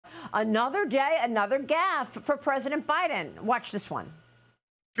Another day, another gaffe for President Biden. Watch this one.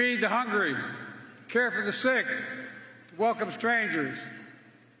 Feed the hungry, care for the sick, welcome strangers.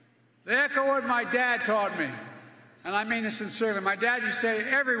 They echo what my dad taught me, and I mean this sincerely. My dad used to say,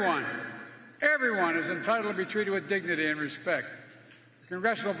 everyone is entitled to be treated with dignity and respect. The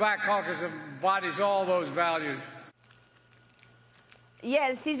Congressional Black Caucus embodies all those values.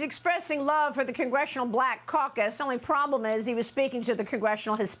 Yes, he's expressing love for the Congressional Black Caucus. The only problem is he was speaking to the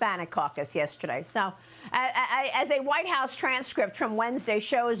Congressional Hispanic Caucus yesterday. So, as a White House transcript from Wednesday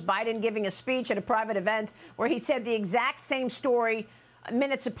shows, Biden giving a speech at a private event where he said the exact same story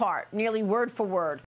minutes apart, nearly word for word.